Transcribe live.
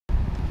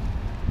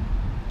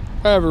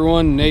Hi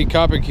everyone, Nate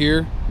Kopic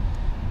here.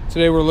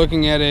 Today we're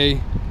looking at a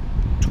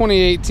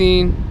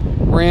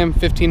 2018 Ram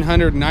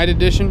 1500 Night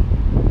Edition,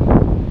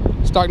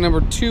 stock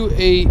number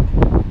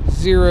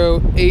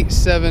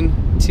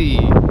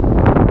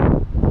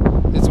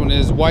 28087T. This one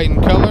is white in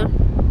color.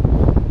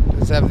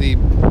 Does have the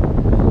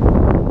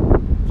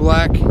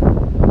black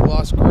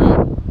gloss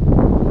grille,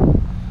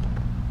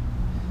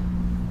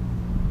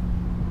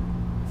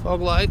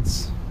 fog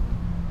lights.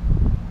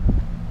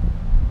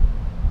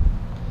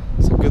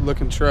 It's a good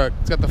looking truck.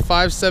 It's got the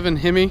 5.7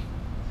 Hemi,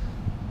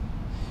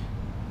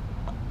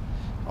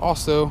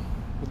 also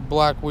with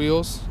black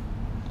wheels.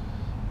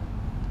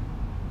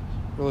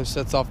 Really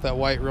sets off that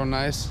white real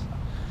nice.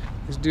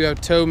 These do have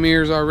tow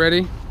mirrors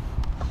already.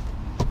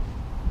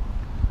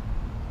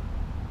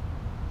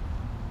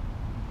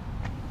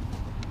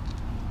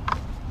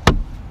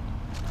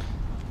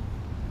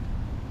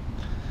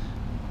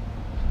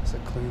 It's a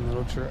clean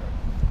little truck.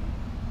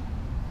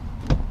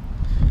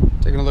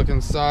 Taking a look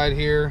inside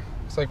here.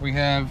 Looks like we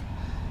have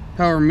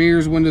power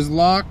mirrors, windows,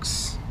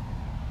 locks,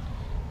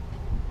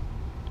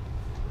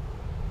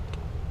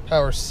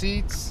 power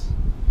seats.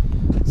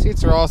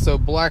 Seats are also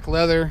black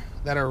leather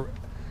that are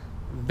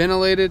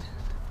ventilated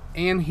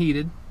and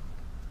heated.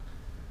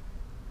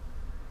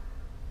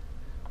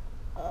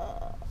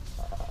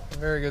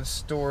 Very good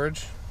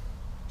storage.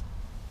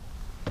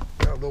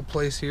 Got a little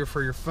place here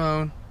for your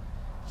phone.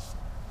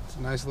 It's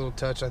a nice little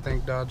touch, I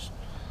think Dodge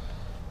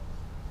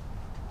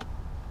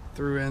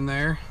threw in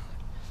there.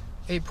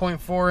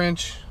 8.4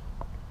 inch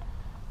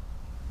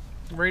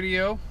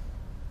radio.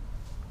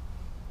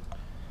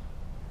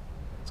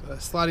 It's got a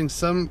sliding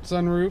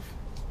sunroof.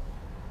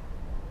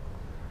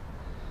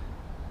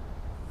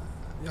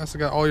 You also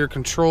got all your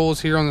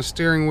controls here on the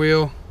steering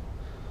wheel.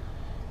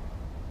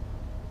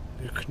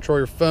 You control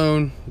your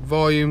phone,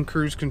 volume,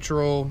 cruise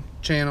control,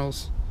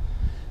 channels.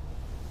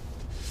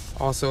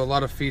 Also a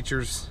lot of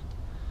features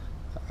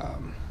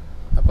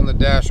up on the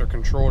dash are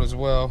controlled as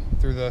well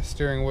through the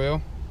steering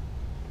wheel.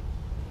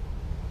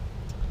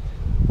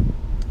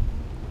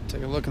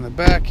 Take a look in the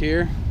back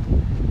here.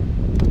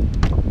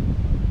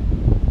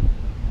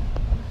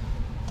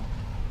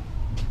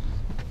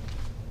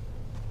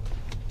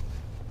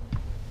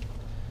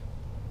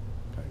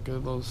 Got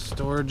good little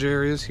storage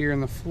areas here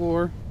in the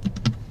floor.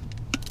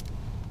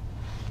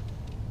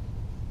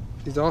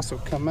 These also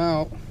come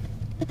out.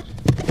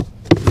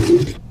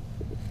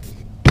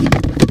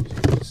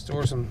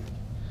 Store some,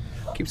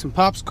 keep some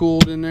pops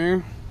cooled in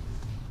there.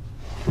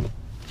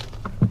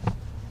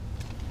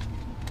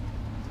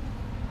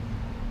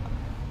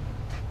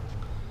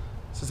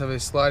 Does have a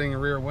sliding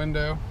rear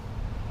window.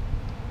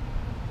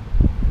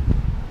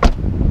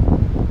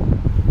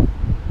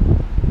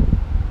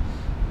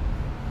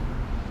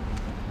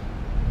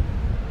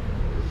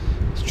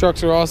 These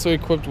trucks are also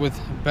equipped with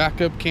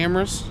backup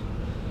cameras.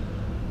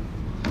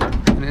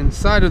 And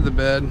inside of the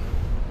bed, you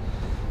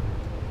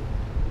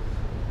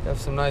have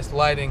some nice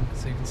lighting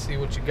so you can see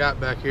what you got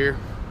back here.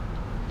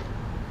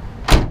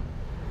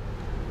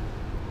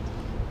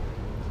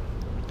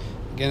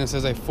 Again, this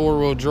is a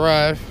 4-wheel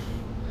drive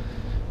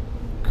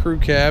crew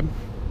cab.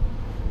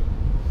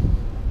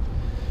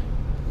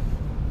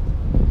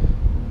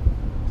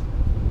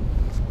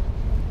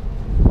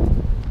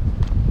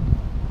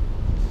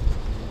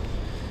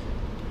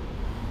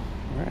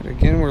 Alright,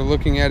 again we're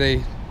looking at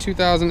a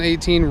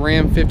 2018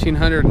 Ram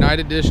 1500 Night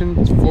Edition.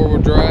 It's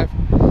 4-wheel drive.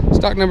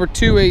 Stock number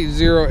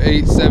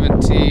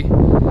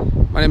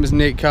 28087T. My name is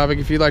Nate Kopic.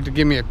 If you'd like to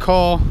give me a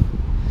call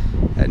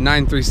at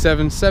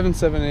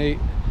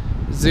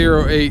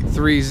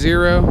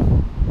 937-778-0830.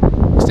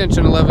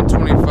 Extension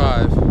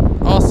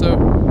 1125. Also,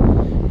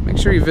 make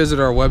sure you visit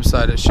our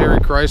website at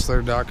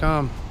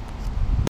sherrychrysler.com.